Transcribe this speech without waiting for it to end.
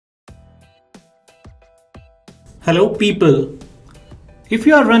Hello people. If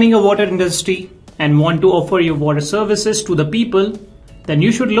you are running a water industry and want to offer your water services to the people, then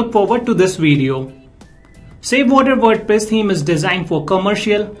you should look forward to this video. SaveWater WordPress theme is designed for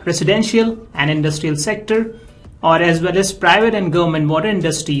commercial, residential and industrial sector or as well as private and government water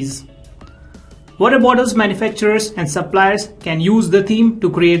industries. Water bottles manufacturers and suppliers can use the theme to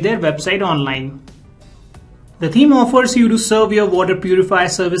create their website online. The theme offers you to serve your water purifier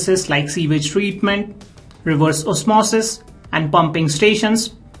services like sewage treatment, reverse osmosis and pumping stations,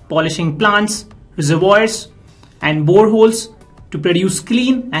 polishing plants, reservoirs and boreholes to produce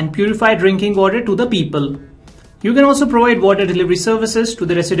clean and purified drinking water to the people. You can also provide water delivery services to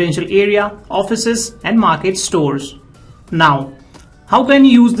the residential area, offices and market stores. Now, how can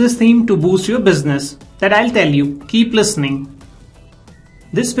you use this theme to boost your business? That I'll tell you. Keep listening.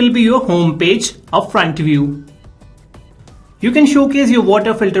 This will be your home page of front view. You can showcase your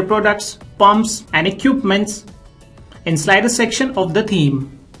water filter products, pumps and equipments in slider section of the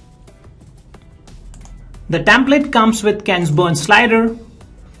theme. The template comes with Ken's burn slider,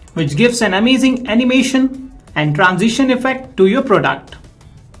 which gives an amazing animation and transition effect to your product.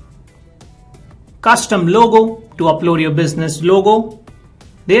 Custom logo to upload your business logo.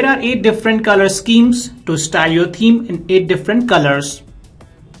 There are 8 different color schemes to style your theme in 8 different colors.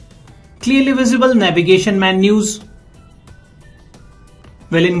 Clearly visible navigation menus.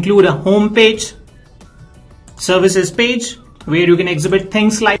 Will include a home page, services page where you can exhibit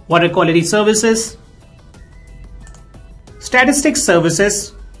things like water quality services, statistics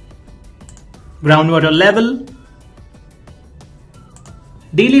services, groundwater level,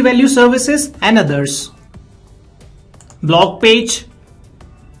 daily value services and others. Blog page,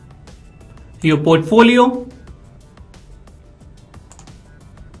 your portfolio.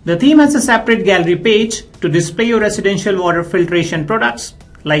 The theme has a separate gallery page to display your residential water filtration products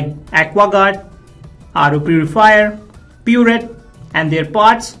like AquaGuard, RO Purifier, Purette and their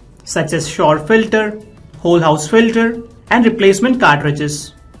parts such as shower filter, whole house filter and replacement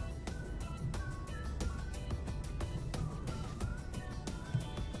cartridges.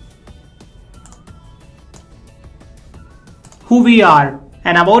 Who we are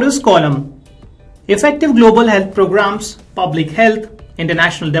and about us column. Effective global health programs, public health,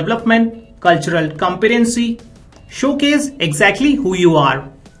 international development, cultural competency, showcase exactly who you are.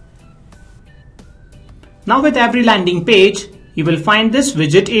 Now with every landing page, you will find this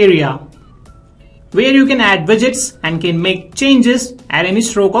widget area where you can add widgets and can make changes at any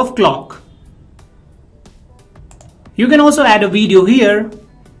stroke of clock. You can also add a video here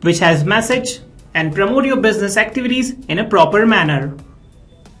which has message and promote your business activities in a proper manner.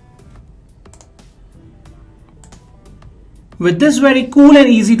 With this very cool and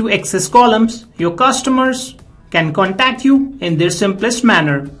easy to access columns, your customers can contact you in their simplest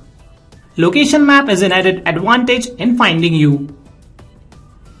manner. Location map is an added advantage in finding you.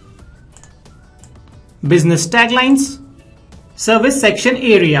 Business taglines, service section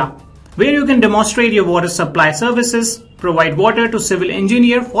area, where you can demonstrate your water supply services, provide water to civil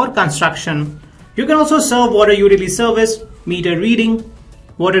engineer for construction. You can also serve water utility service, meter reading,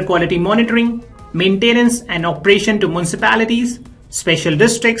 water quality monitoring, maintenance and operation to municipalities, special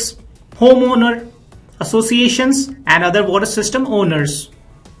districts, homeowner, associations and other water system owners.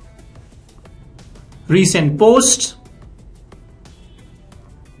 Recent posts.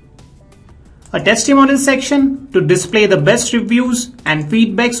 A testimonial section to display the best reviews and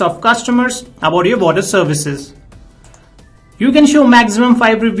feedbacks of customers about your water services. You can show maximum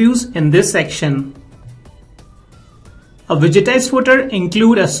 5 reviews in this section. A widgetized footer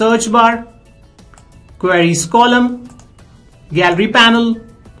include a search bar, queries column, gallery panel,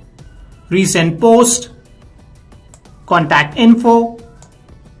 recent post, contact info,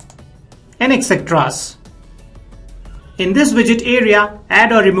 and etc. In this widget area,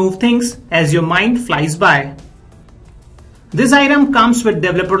 add or remove things as your mind flies by. This item comes with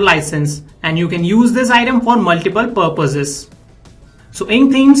developer license and you can use this item for multiple purposes. So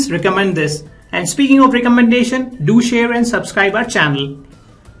InkThemes recommend this, and speaking of recommendation, do share and subscribe our channel.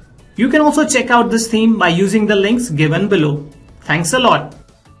 You can also check out this theme by using the links given below. Thanks a lot.